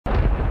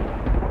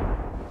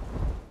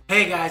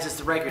Hey guys, it's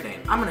the Riker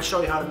Dane. I'm going to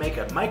show you how to make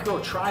a micro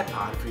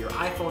tripod for your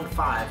iPhone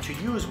 5 to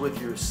use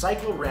with your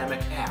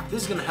Cycloramic app.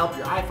 This is going to help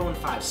your iPhone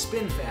 5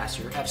 spin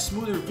faster, have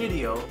smoother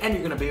video, and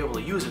you're going to be able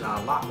to use it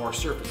on a lot more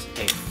surfaces.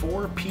 Take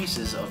 4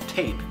 pieces of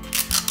tape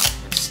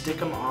and stick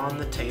them on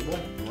the table.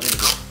 And we're going to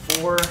go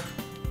 4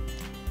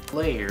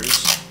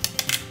 layers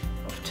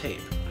of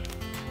tape.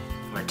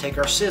 We're going to take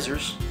our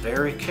scissors,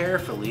 very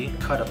carefully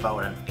cut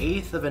about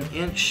 1/8 of an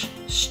inch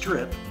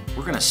strip.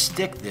 We're going to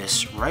stick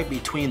this right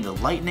between the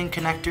lightning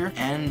connector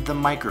and the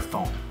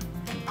microphone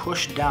and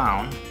push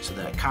down so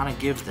that it kind of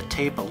gives the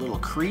tape a little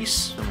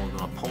crease. Then we're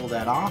going to pull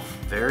that off.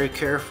 Very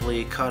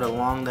carefully cut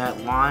along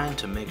that line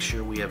to make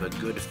sure we have a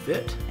good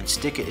fit and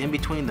stick it in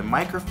between the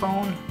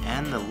microphone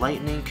and the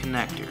lightning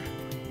connector.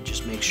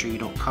 Just make sure you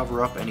don't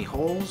cover up any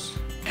holes.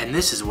 And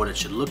this is what it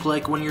should look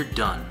like when you're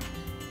done.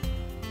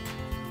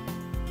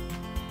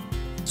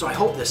 So I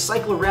hope this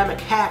cycloramic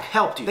hack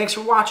helped you. Thanks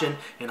for watching,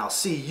 and I'll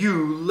see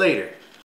you later.